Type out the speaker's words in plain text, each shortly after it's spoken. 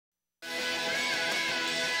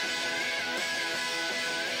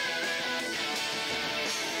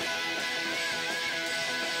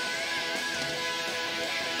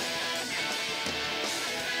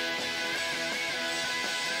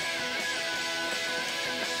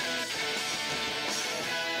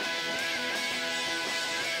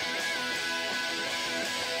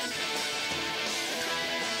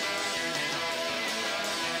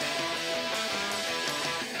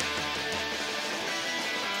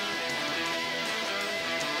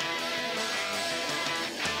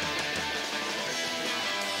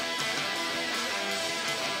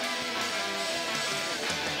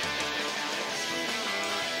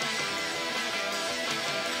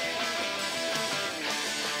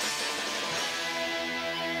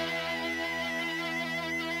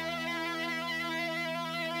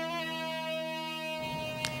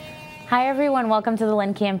Hi everyone, welcome to the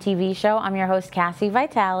LynnCAM TV Show. I'm your host Cassie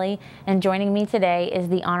Vitali, and joining me today is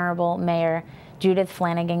the Honorable Mayor Judy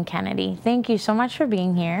Kennedy. Thank you so much for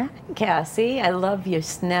being here. Cassie, I love your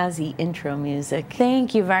snazzy intro music.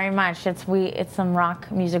 Thank you very much. It's some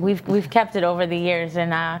rock music. We've kept it over the years,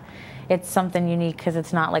 and it's something unique because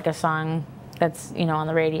it's not like a song that's on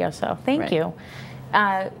the radio. So thank you.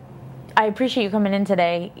 I appreciate you coming in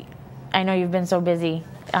today. I know you've been so busy.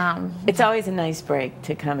 It's always a nice break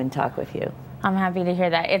to come and talk with you. I'm happy to hear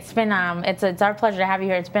that. It's been it's our pleasure to have you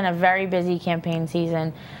here. It's been a very busy campaign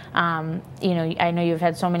season. I know you've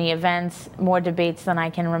had so many events, more debates than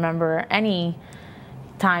I can remember any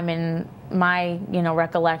time in my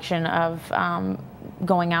recollection of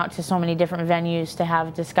going out to so many different venues to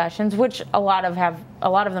have discussions, which a lot of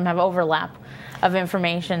them have overlap of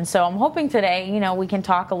information. So I'm hoping today we can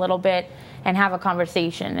talk a little bit and have a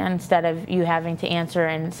conversation instead of you having to answer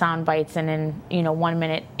in sound bites and in 1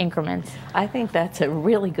 minute increments. I think that's a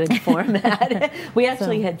really good format. We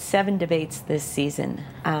actually had 7 debates this season.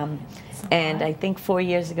 And I think 4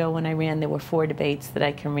 years ago when I ran, there were 4 debates that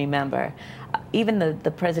I can remember. Even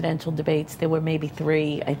the presidential debates, there were maybe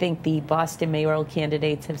 3. I think the Boston mayoral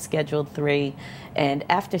candidates have scheduled 3. And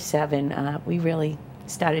after 7, we really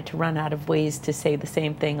started to run out of ways to say the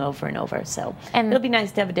same thing over and over. So it'll be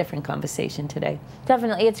nice to have a different conversation today.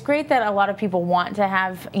 Definitely. It's great that a lot of people want to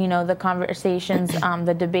have, the conversations,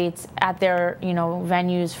 the debates at their,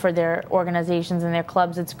 venues for their organizations and their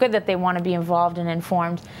clubs. It's good that they want to be involved and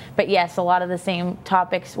informed. But yes, a lot of the same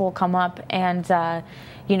topics will come up. And,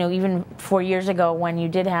 even 4 years ago when you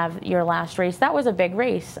did have your last race, that was a big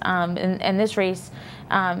race. And this race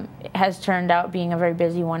has turned out being a very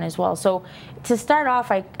busy one as well. So to start off,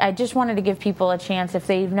 I just wanted to give people a chance, if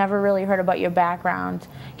they've never really heard about your background,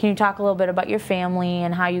 can you talk a little bit about your family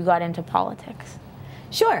and how you got into politics?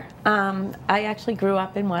 Sure. I actually grew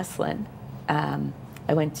up in West Lynn.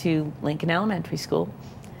 I went to Lincoln Elementary School,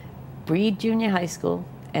 Breed Junior High School,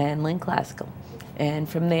 and Lynn Classical. And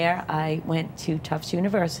from there, I went to Tufts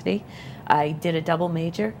University. I did a double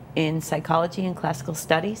major in psychology and classical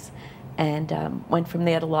studies, and went from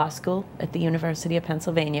there to law school at the University of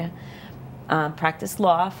Pennsylvania. Practiced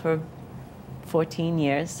law for 14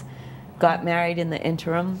 years. Got married in the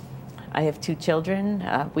interim. I have 2 children.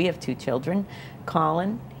 We have 2 children.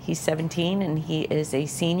 Colin, he's 17, and he is a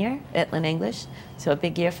senior at Lynn English, so a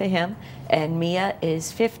big year for him. And Mia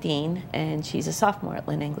is 15, and she's a sophomore at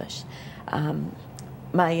Lynn English.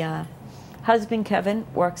 My husband, Kevin,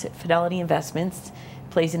 works at Fidelity Investments,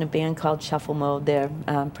 plays in a band called Shuffle Mode. They're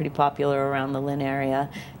pretty popular around the Lynn area.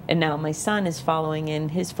 And now my son is following in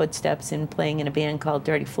his footsteps and playing in a band called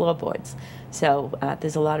Dirty Floorboards. So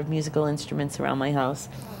there's a lot of musical instruments around my house.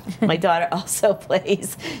 My daughter also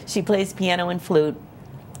plays. She plays piano and flute.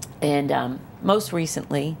 And most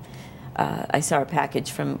recently, I saw a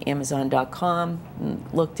package from Amazon.com,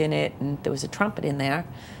 looked in it, and there was a trumpet in there,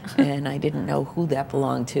 and I didn't know who that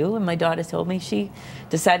belonged to. And my daughter told me she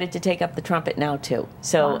decided to take up the trumpet now too.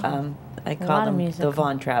 So I call them the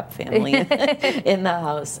Von Trapp family in the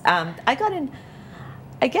house. I got in,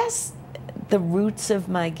 I guess the roots of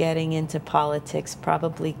my getting into politics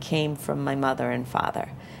probably came from my mother and father.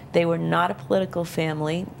 They were not a political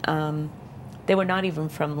family. They were not even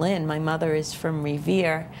from Lynn. My mother is from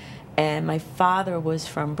Revere, and my father was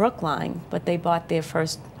from Brookline, but they bought their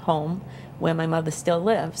first home where my mother still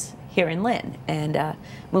lives, here in Lynn, and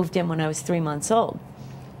moved in when I was 3 months old.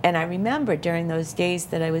 And I remember during those days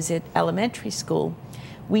that I was at elementary school,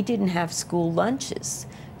 we didn't have school lunches.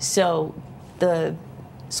 So the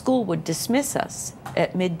school would dismiss us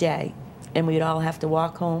at midday, and we'd all have to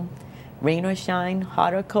walk home, rain or shine,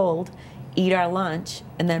 hot or cold, eat our lunch,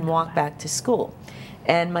 and then walk back to school.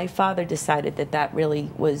 And my father decided that that really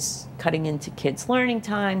was cutting into kids' learning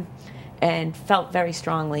time, and felt very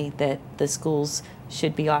strongly that the schools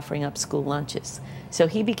should be offering up school lunches. So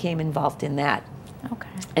he became involved in that. Okay.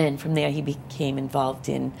 And from there he became involved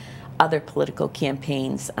in other political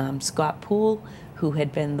campaigns. Scott Poole, who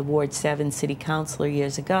had been the Ward 7 city councilor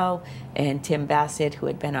years ago, and Tim Bassett, who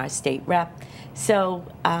had been our state rep. So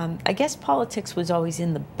I guess politics was always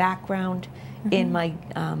in the background in my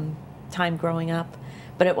time growing up.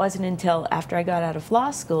 But it wasn't until after I got out of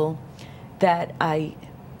law school that I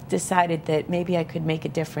decided that maybe I could make a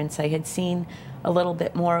difference. I had seen a little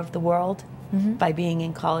bit more of the world by being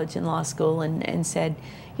in college and law school, and said,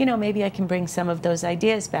 maybe I can bring some of those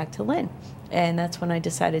ideas back to Lynn. And that's when I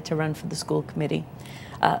decided to run for the school committee.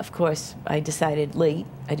 Of course, I decided late.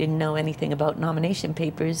 I didn't know anything about nomination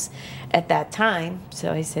papers at that time,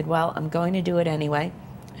 so I said, well, I'm going to do it anyway.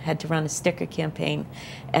 Had to run a sticker campaign.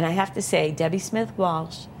 And I have to say, Debbie Smith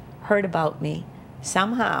Walsh heard about me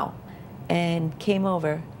somehow and came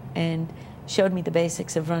over and showed me the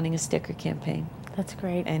basics of running a sticker campaign. That's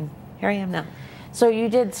great. And here I am now. So you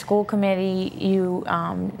did school committee, you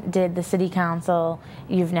did the city council,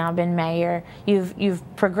 you've now been mayor, you've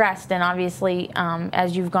progressed, and obviously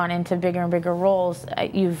as you've gone into bigger and bigger roles,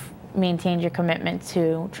 you've maintained your commitment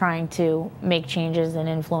to trying to make changes and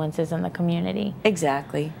influences in the community.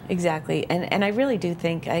 Exactly, exactly. And I really do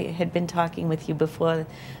think, I had been talking with you before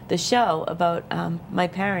the show about my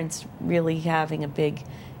parents really having a big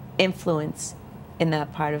influence in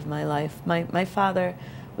that part of my life. My father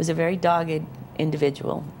was a very dogged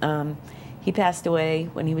individual. He passed away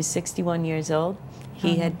when he was 61 years old.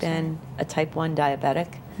 He had been a type 1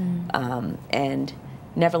 diabetic and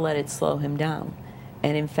never let it slow him down.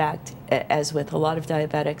 And in fact, as with a lot of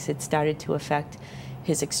diabetics, it started to affect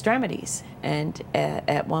his extremities. And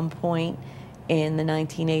at one point in the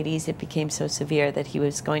 1980s, it became so severe that he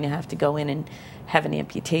was going to have to go in and have an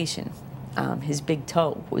amputation. His big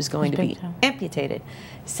toe was going to be amputated.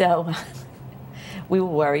 So we were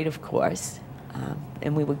worried, of course,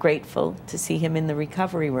 and we were grateful to see him in the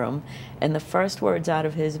recovery room. And the first words out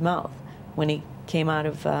of his mouth when he came out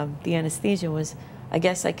of the anesthesia was, "I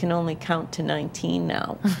guess I can only count to 19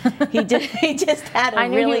 now." He just had a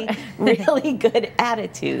really good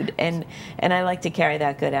attitude, and I like to carry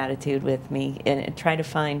that good attitude with me and try to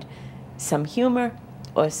find some humor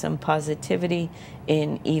or some positivity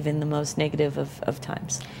in even the most negative of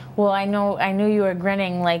times. Well, I knew you were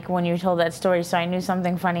grinning like when you told that story, so I knew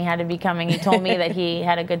something funny had to be coming. He told me that he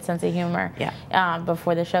had a good sense of humor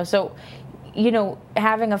before the show. So, you know,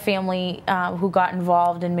 having a family who got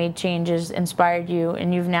involved and made changes inspired you,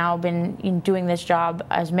 and you've now been doing this job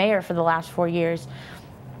as mayor for the last 4 years.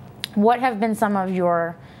 What have been some of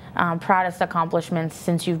your proudest accomplishments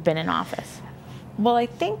since you've been in office? Well, I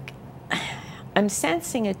think I'm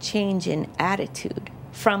sensing a change in attitude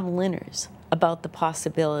from Lynners about the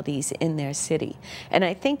possibilities in their city. And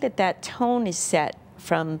I think that tone is set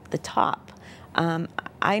from the top.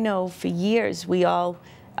 I know for years we all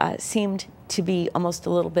seemed to be almost a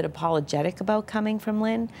little bit apologetic about coming from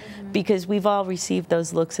Lynn, because we've all received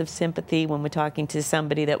those looks of sympathy when we're talking to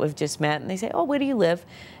somebody that we've just met and they say, "Oh, where do you live?"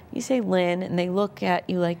 You say Lynn, and they look at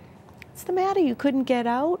you like, "What's the matter? You couldn't get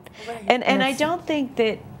out?" And I don't think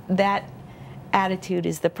that attitude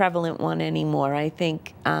is the prevalent one anymore. I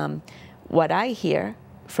think what I hear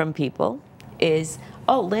from people is,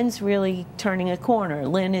 "Oh, Lynn's really turning a corner.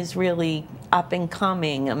 Lynn is really up and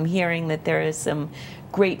coming. I'm hearing that there is some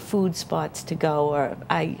great food spots to go," or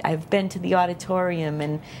I've been to the auditorium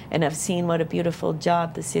and I've seen what a beautiful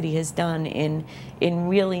job the city has done in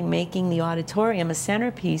really making the auditorium a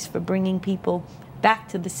centerpiece for bringing people back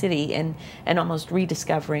to the city and almost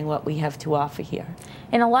rediscovering what we have to offer here.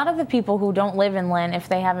 And a lot of the people who don't live in Lynn, if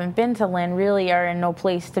they haven't been to Lynn, really are in no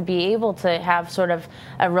place to be able to have sort of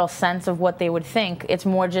a real sense of what they would think. It's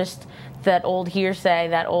more just that old hearsay,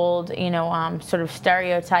 that old, you know, sort of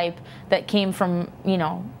stereotype that came from, you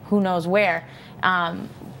know, who knows where,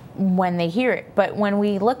 when they hear it. But when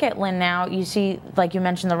we look at Lynn now, you see, like you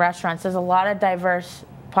mentioned, the restaurants, there's a lot of diverse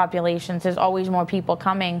populations. There's always more people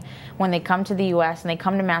coming when they come to the U.S. and they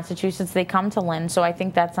come to Massachusetts, they come to Lynn. So I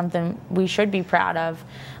think that's something we should be proud of.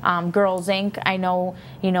 Girls Inc., I know,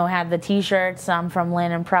 you know, had the T-shirts from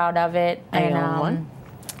Lynn and proud of it. I own one.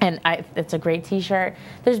 And it's a great T-shirt.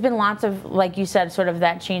 There's been lots of, like you said, sort of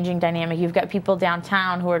that changing dynamic. You've got people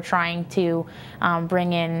downtown who are trying to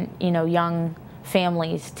bring in, you know, young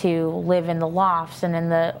families to live in the lofts and in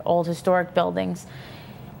the old historic buildings.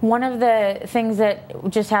 One of the things that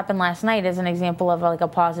just happened last night as an example of like a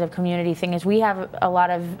positive community thing is we have a lot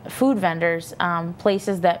of food vendors,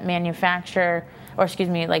 places that manufacture, or excuse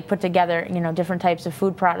me, like put together, you know, different types of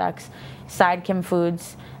food products. LynnCAM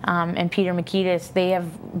Foods and Peter McKeedis, they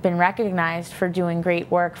have been recognized for doing great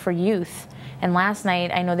work for youth. And last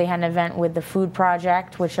night, I know they had an event with the Food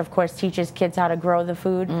Project, which of course teaches kids how to grow the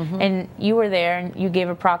food. And you were there and you gave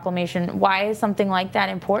a proclamation. Why is something like that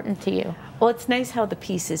important to you? Well, it's nice how the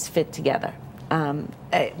pieces fit together.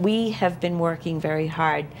 We have been working very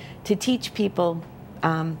hard to teach people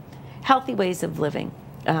healthy ways of living.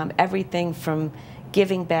 Everything from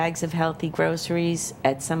giving bags of healthy groceries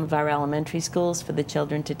at some of our elementary schools for the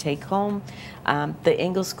children to take home. The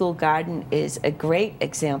Ingle School Garden is a great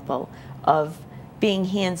example of being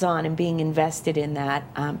hands-on and being invested in that.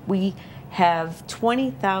 We have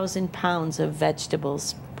 20,000 pounds of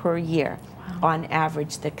vegetables per year on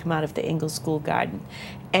average that come out of the Ingle School Garden.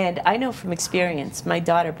 And I know from experience, my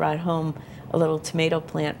daughter brought home a little tomato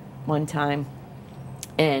plant one time,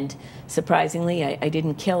 And surprisingly, I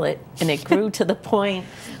didn't kill it, and it grew to the point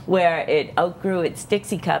where it outgrew its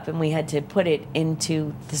Dixie cup, and we had to put it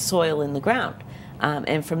into the soil in the ground.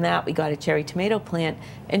 And from that, we got a cherry tomato plant,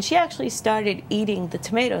 and she actually started eating the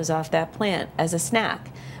tomatoes off that plant as a snack,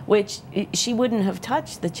 which she wouldn't have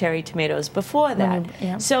touched the cherry tomatoes before that.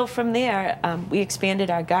 Yeah. So from there, we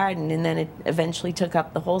expanded our garden, and then it eventually took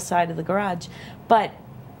up the whole side of the garage. But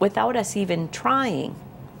without us even trying,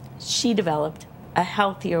 she developed a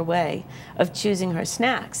healthier way of choosing her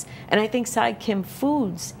snacks. And I think LynnCAM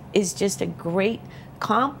Foods is just a great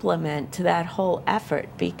complement to that whole effort,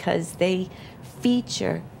 because they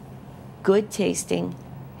feature good tasting,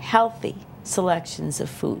 healthy selections of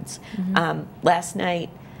foods. Last night,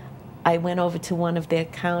 I went over to one of their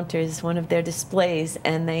counters, one of their displays,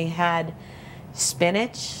 and they had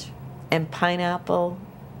spinach and pineapple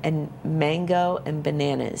and mango and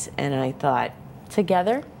bananas. And I thought,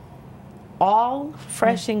 Together? all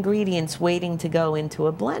fresh ingredients waiting to go into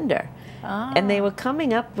a blender. And they were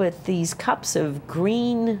coming up with these cups of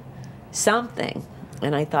green something.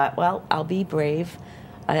 And I thought, well, I'll be brave.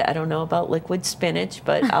 I don't know about liquid spinach,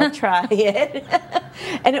 but I'll try it.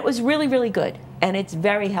 And it was really, really good. And it's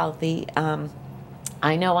very healthy.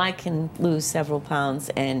 I know I can lose several pounds,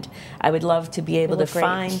 and I would love to be able to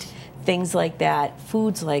find things like that,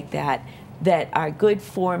 foods like that, that are good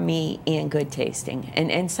for me and good tasting. And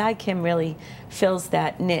LynnCAM really fills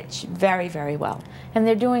that niche very, very well. And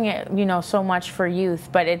they're doing it, you know, so much for youth,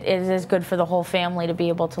 but it is good for the whole family to be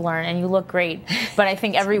able to learn. And you look great, but I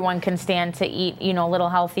think everyone can stand to eat, you know, a little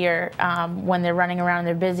healthier when they're running around and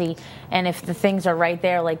they're busy. And if the things are right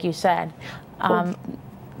there, like you said.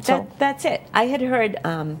 That's it. I had heard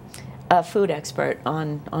a food expert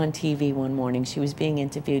on TV one morning. She was being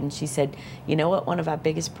interviewed, and she said, you know what one of our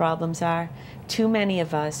biggest problems are? Too many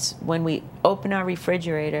of us, when we open our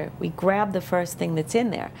refrigerator, we grab the first thing that's in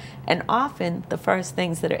there. And often the first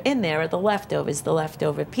things that are in there are the leftovers, the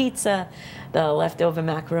leftover pizza, the leftover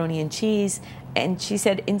macaroni and cheese. And she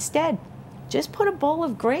said, instead, just put a bowl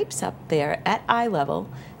of grapes up there at eye level,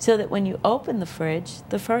 so that when you open the fridge,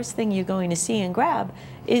 the first thing you're going to see and grab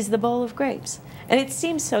is the bowl of grapes. And it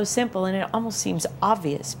seems so simple, and it almost seems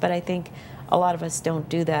obvious, but I think a lot of us don't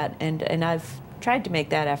do that. And I've tried to make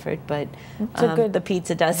that effort, but the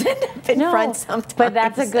pizza does end up in front sometimes. But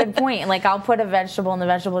that's a good point. Like, I'll put a vegetable in the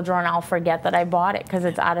vegetable drawer, and I'll forget that I bought it because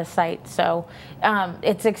it's out of sight. So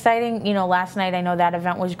it's exciting. You know, last night, I know that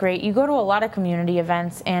event was great. You go to a lot of community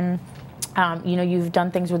events, and you know, you've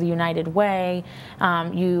done things with the United Way.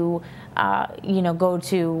 You know, go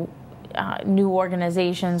to new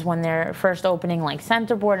organizations when they're first opening, like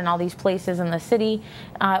Centerboard and all these places in the city.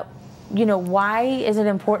 You know, why is it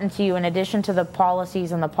important to you, in addition to the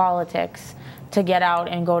policies and the politics, to get out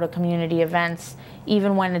and go to community events,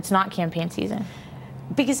 even when it's not campaign season?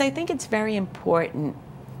 Because I think it's very important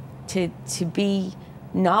to be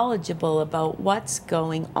knowledgeable about what's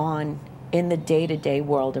going on in the day-to-day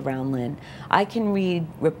world around Lynn. I can read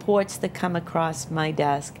reports that come across my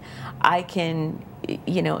desk. I can,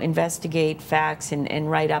 you know, investigate facts and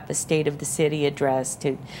write up a state of the city address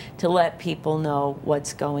to let people know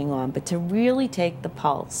what's going on. But to really take the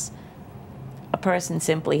pulse, a person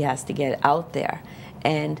simply has to get out there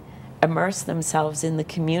and immerse themselves in the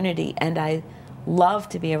community. And I love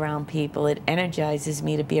to be around people. It energizes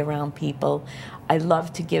me to be around people. I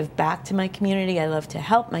love to give back to my community. I love to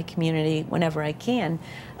help my community whenever I can.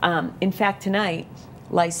 In fact, tonight,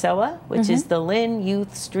 LYSOA, which is the Lynn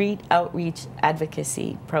Youth Street Outreach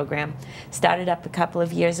Advocacy Program, started up a couple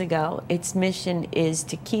of years ago. Its mission is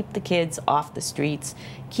to keep the kids off the streets,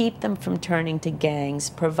 keep them from turning to gangs,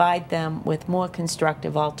 provide them with more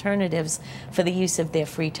constructive alternatives for the use of their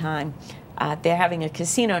free time. They're having a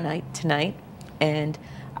casino night tonight, and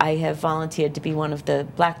I have volunteered to be one of the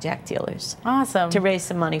blackjack dealers. Awesome. To raise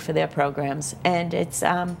some money for their programs. And it's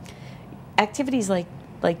activities like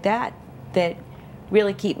that that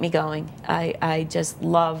really keep me going. I just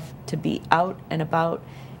love to be out and about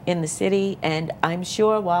in the city, and I'm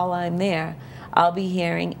sure while I'm there, I'll be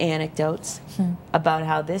hearing anecdotes about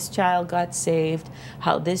how this child got saved,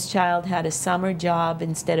 how this child had a summer job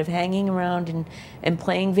instead of hanging around and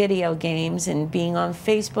playing video games and being on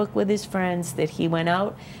Facebook with his friends, that he went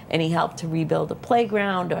out and he helped to rebuild a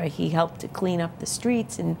playground, or he helped to clean up the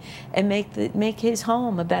streets and make his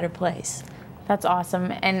home a better place. That's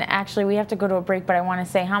awesome. And actually, we have to go to a break, but I want to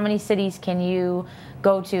say, how many cities can you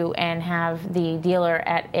go to and have the dealer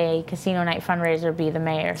at a casino night fundraiser be the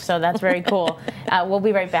mayor? So that's very cool. We'll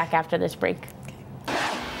be right back after this break.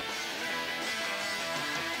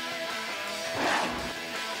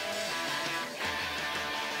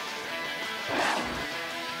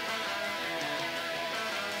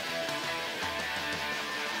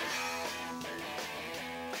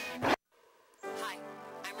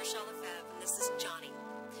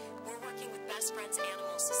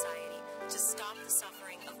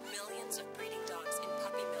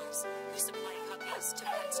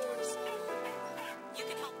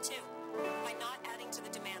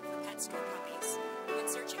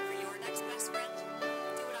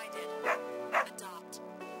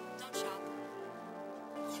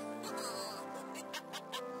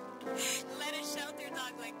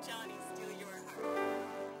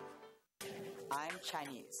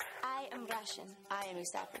 Chinese. I am Russian. I am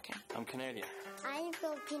East African. I'm Canadian. I am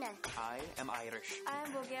Filipino. I am Irish. I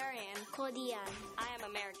am Bulgarian. Korean. I am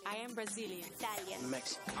American. I am Brazilian. Italian.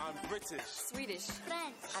 Mexican. I'm British. Swedish.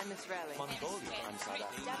 French. I'm Israeli. Mongolian. I'm South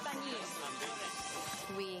African.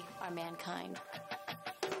 Japanese. We are mankind.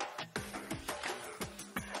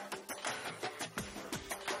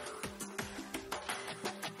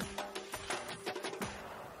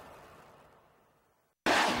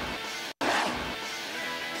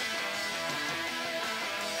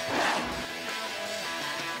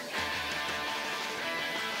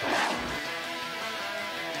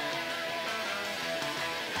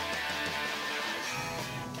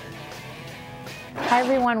 Hi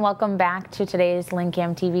everyone, welcome back to today's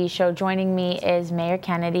LynnCAM TV show. Joining me is Mayor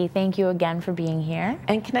Kennedy. Thank you again for being here.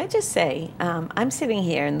 And can I just say, I'm sitting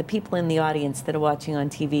here, and the people in the audience that are watching on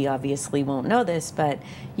TV obviously won't know this, but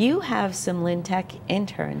you have some LynnTech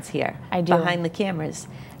interns here. I do. Behind the cameras.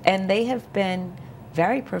 And they have been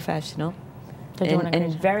very professional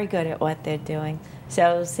and very good at what they're doing.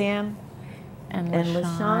 So Sam and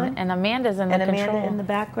LaShawn. And Amanda's in the and control. Amanda in the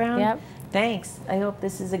background. Yep. Thanks. I hope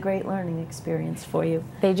this is a great learning experience for you.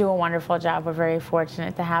 They do a wonderful job. We're very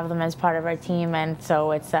fortunate to have them as part of our team, and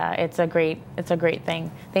so it's a great thing.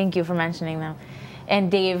 Thank you for mentioning them. And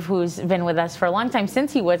Dave, who's been with us for a long time,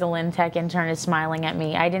 since he was a LynnTech intern, is smiling at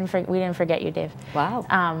me. We didn't forget you, Dave. Wow.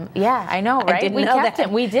 Yeah, I know, right? I didn't know kept that.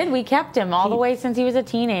 him. We did. We kept him all the way since he was a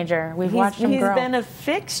teenager. We've watched him grow. He's been a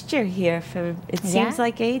fixture here for, it seems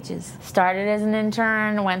like ages. Started as an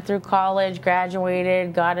intern, went through college,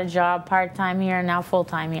 graduated, got a job part-time here, and now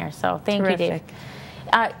full-time here. So thank you, Dave.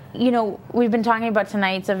 You know, we've been talking about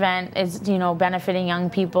tonight's event is, you know, benefiting young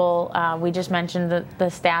people. We just mentioned the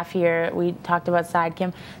staff here. We talked about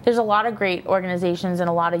SideCam. There's a lot of great organizations and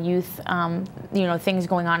a lot of youth, you know, things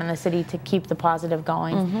going on in the city to keep the positive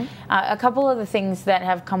going. Mm-hmm. A couple of the things that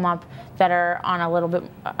have come up that are on a little bit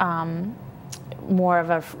more of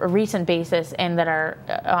a recent basis and that are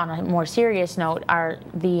on a more serious note are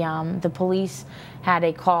the police had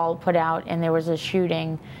a call put out and there was a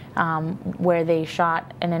shooting where they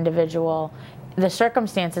shot an individual. The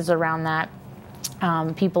circumstances around that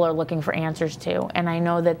people are looking for answers to, and I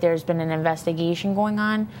know that there's been an investigation going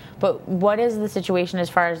on, but what is the situation as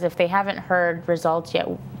far as if they haven't heard results yet?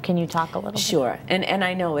 Can you talk a little bit? Sure, and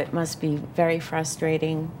I know it must be very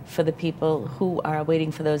frustrating for the people who are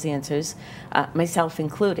waiting for those answers, myself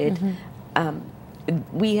included.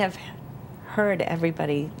 Mm-hmm. We have heard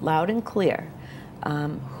everybody loud and clear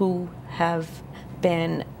who have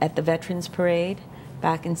been at the Veterans Parade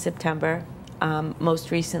back in September,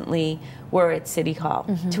 most recently were at City Hall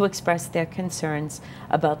to express their concerns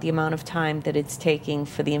about the amount of time that it's taking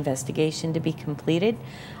for the investigation to be completed.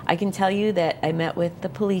 I can tell you that I met with the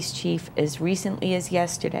police chief as recently as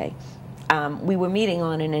yesterday. We were meeting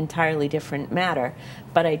on an entirely different matter,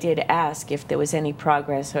 but I did ask if there was any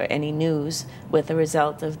progress or any news with the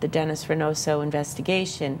result of the Dennis Reynoso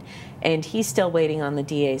investigation, and he's still waiting on the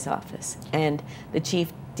DA's office. And the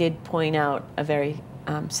chief did point out a very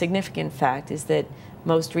significant fact is that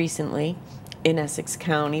most recently in Essex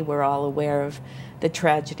County, we're all aware of the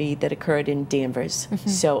tragedy that occurred in Danvers.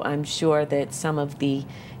 So I'm sure that some of the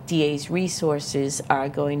DA's resources are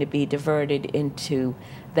going to be diverted into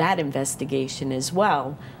that investigation as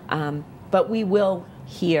well. But we will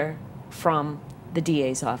hear from the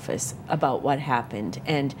DA's office about what happened.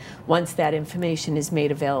 And once that information is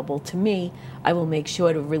made available to me, I will make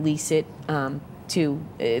sure to release it to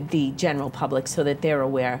the general public so that they're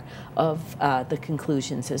aware of the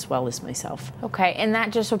conclusions as well as myself. Okay, and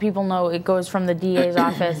that, just so people know, it goes from the DA's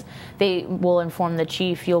office. They will inform the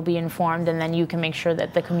chief, you'll be informed, and then you can make sure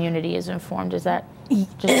that the community is informed. Is that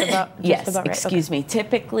just about, yes, about right? Excuse me.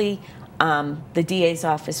 Typically, the DA's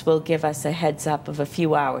office will give us a heads up of a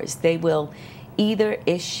few hours. They will either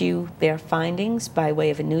issue their findings by way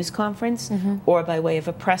of a news conference or by way of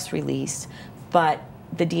a press release, but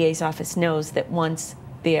the DA's office knows that once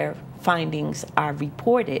their findings are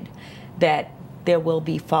reported, that there will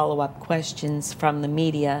be follow-up questions from the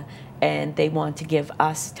media, and they want to give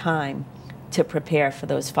us time to prepare for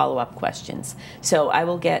those follow-up questions. So I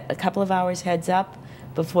will get a couple of hours heads up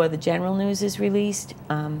before the general news is released,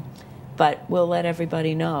 but we'll let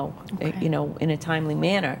everybody know, you know, in a timely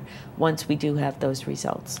manner once we do have those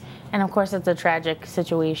results. And of course, it's a tragic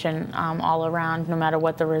situation all around. No matter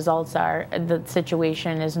what the results are, the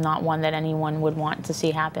situation is not one that anyone would want to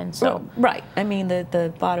see happen. So right. I mean,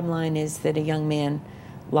 the bottom line is that a young man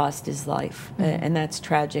lost his life, and that's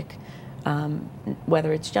tragic.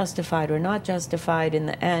 Whether it's justified or not justified, in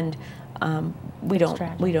the end, we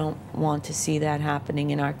tragic. don't want to see that happening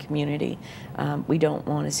in our community. We don't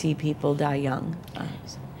want to see people die young.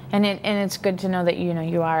 And it's good to know that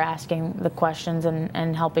you are asking the questions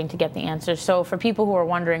and helping to get the answers. So for people who are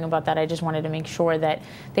wondering about that, I just wanted to make sure that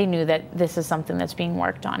they knew that this is something that's being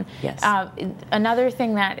worked on. Yes. Another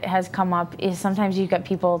thing that has come up is sometimes you've got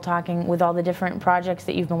people talking with all the different projects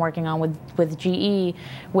that you've been working on with GE,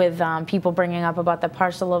 with people bringing up about the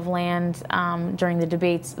parcel of land during the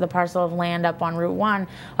debates, the parcel of land up on Route 1,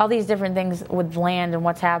 all these different things with land and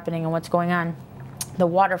what's happening and what's going on. The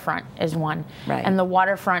waterfront is one. Right. And the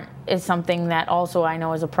waterfront is something that also I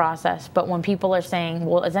know is a process. But when people are saying,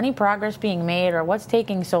 well, is any progress being made or what's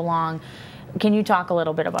taking so long, can you talk a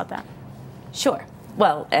little bit about that? Sure.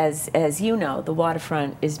 Well, as you know, the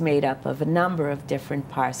waterfront is made up of a number of different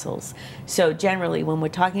parcels. So generally, when we're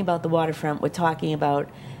talking about the waterfront, we're talking about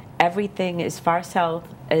everything as far south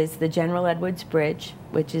as the General Edwards Bridge,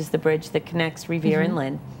 which is the bridge that connects Revere and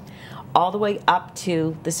Lynn, all the way up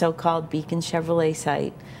to the so-called Beacon Chevrolet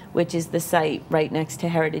site, which is the site right next to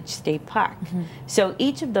Heritage State Park. So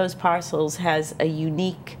each of those parcels has a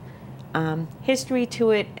unique history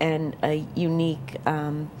to it and a unique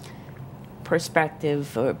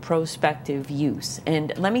perspective or prospective use.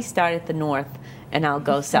 And let me start at the north and I'll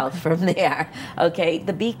go south from there. Okay,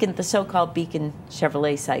 the Beacon, the so-called Beacon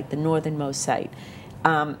Chevrolet site, the northernmost site,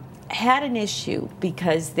 had an issue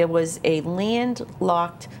because there was a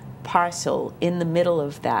landlocked parcel in the middle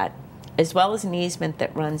of that, as well as an easement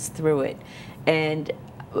that runs through it. And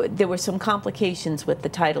there were some complications with the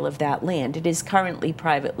title of that land. It is currently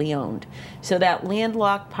privately owned. So that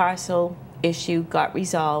landlocked parcel issue got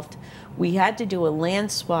resolved. We had to do a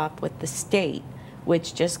land swap with the state,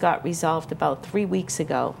 which just got resolved about 3 weeks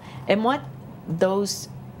ago. And what those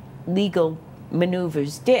legal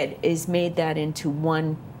maneuvers did is made that into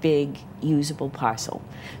one big usable parcel.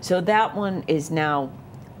 So that one is now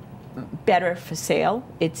better for sale.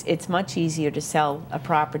 It's much easier to sell a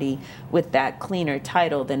property with that cleaner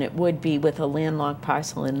title than it would be with a landlocked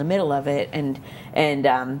parcel in the middle of it and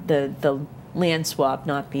the land swap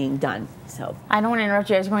not being done. So I don't want to interrupt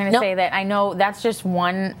you. I was going to say that I know that's just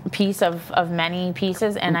one piece of many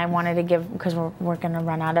pieces, and I wanted to give, because we're going to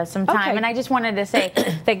run out of some time, and I just wanted to say,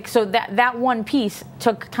 like, so that one piece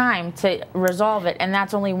took time to resolve it, and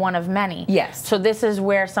that's only one of many. Yes. So this is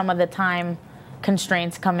where some of the time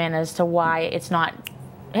constraints come in as to why it's not,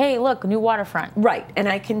 hey, look, new waterfront. Right, and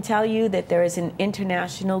I can tell you that there is an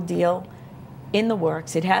international deal in the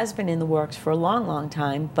works. It has been in the works for a long, long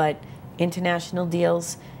time, but international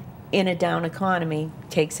deals in a down economy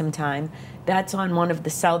take some time. That's on one of the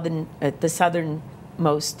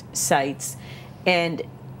southernmost sites. And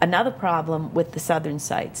another problem with the southern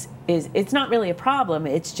sites is it's not really a problem,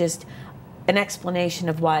 it's just an explanation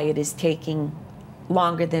of why it is taking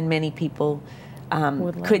longer than many people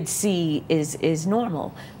could see is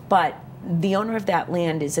normal. But the owner of that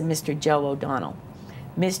land is a Mr. Joe O'Donnell.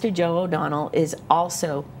 Mr. Joe O'Donnell is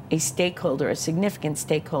also a stakeholder, a significant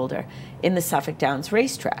stakeholder in the Suffolk Downs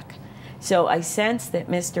racetrack. So I sense that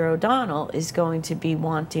Mr. O'Donnell is going to be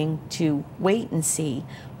wanting to wait and see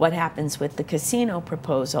what happens with the casino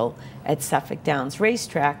proposal at Suffolk Downs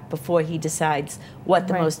racetrack before he decides what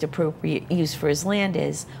the most appropriate use for his land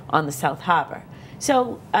is on the South Harbor.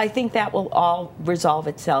 So I think that will all resolve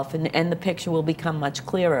itself, and the picture will become much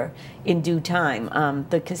clearer in due time.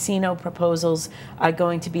 The casino proposals are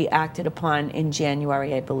going to be acted upon in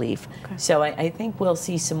January, I believe. Okay. So I think we'll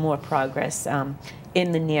see some more progress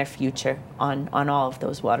in the near future on all of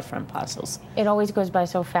those waterfront parcels. It always goes by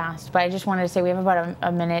so fast, but I just wanted to say we have about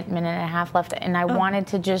a minute and a half left, and I wanted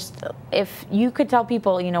to just, if you could tell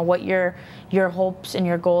people, you know, what your hopes and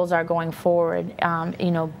your goals are going forward,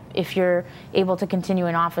 you know, if you're able to continue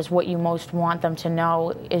in office, what you most want them to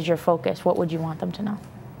know is your focus. What would you want them to know?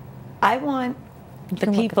 I want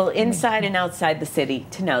the people inside and outside the city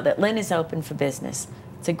to know that Lynn is open for business.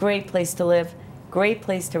 It's a great place to live, great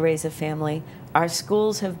place to raise a family. Our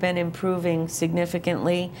schools have been improving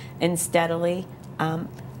significantly and steadily. Our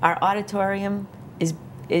auditorium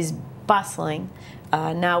is bustling.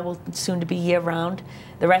 Now will soon to be year-round.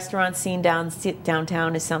 The restaurant scene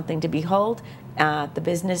downtown is something to behold. The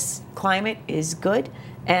business climate is good,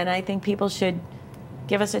 and I think people should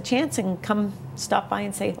give us a chance and come stop by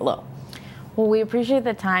and say hello. Well, we appreciate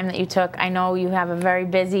the time that you took. I know you have a very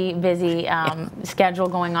busy schedule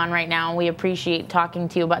going on right now, and we appreciate talking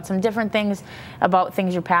to you about some different things, about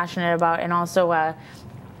things you're passionate about, and also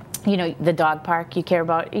you know, the dog park. You care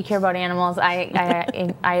about animals.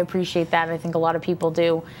 I appreciate that. I think a lot of people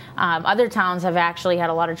do. Other towns have actually had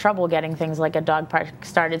a lot of trouble getting things like a dog park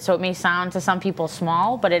started. So it may sound to some people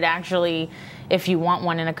small, but it actually, if you want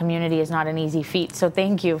one in a community, is not an easy feat. So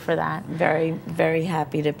thank you for that. Very, very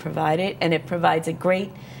happy to provide it, and it provides a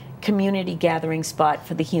great community gathering spot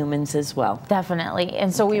for the humans as well. Definitely.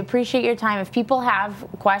 And so we appreciate your time. If people have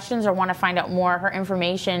questions or want to find out more, her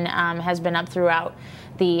information has been up throughout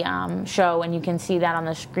the show, and you can see that on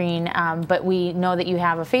the screen. But we know that you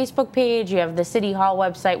have a Facebook page, you have the City Hall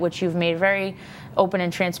website, which you've made very open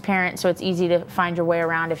and transparent, so it's easy to find your way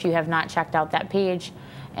around if you have not checked out that page.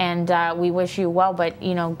 And we wish you well, but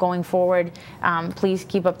you know, going forward, please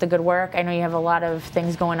keep up the good work. I know you have a lot of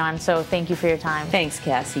things going on, so thank you for your time. Thanks,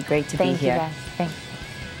 Cassie. Great to be here. Thank you, guys. Thanks.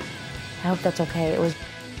 I hope that's okay. It was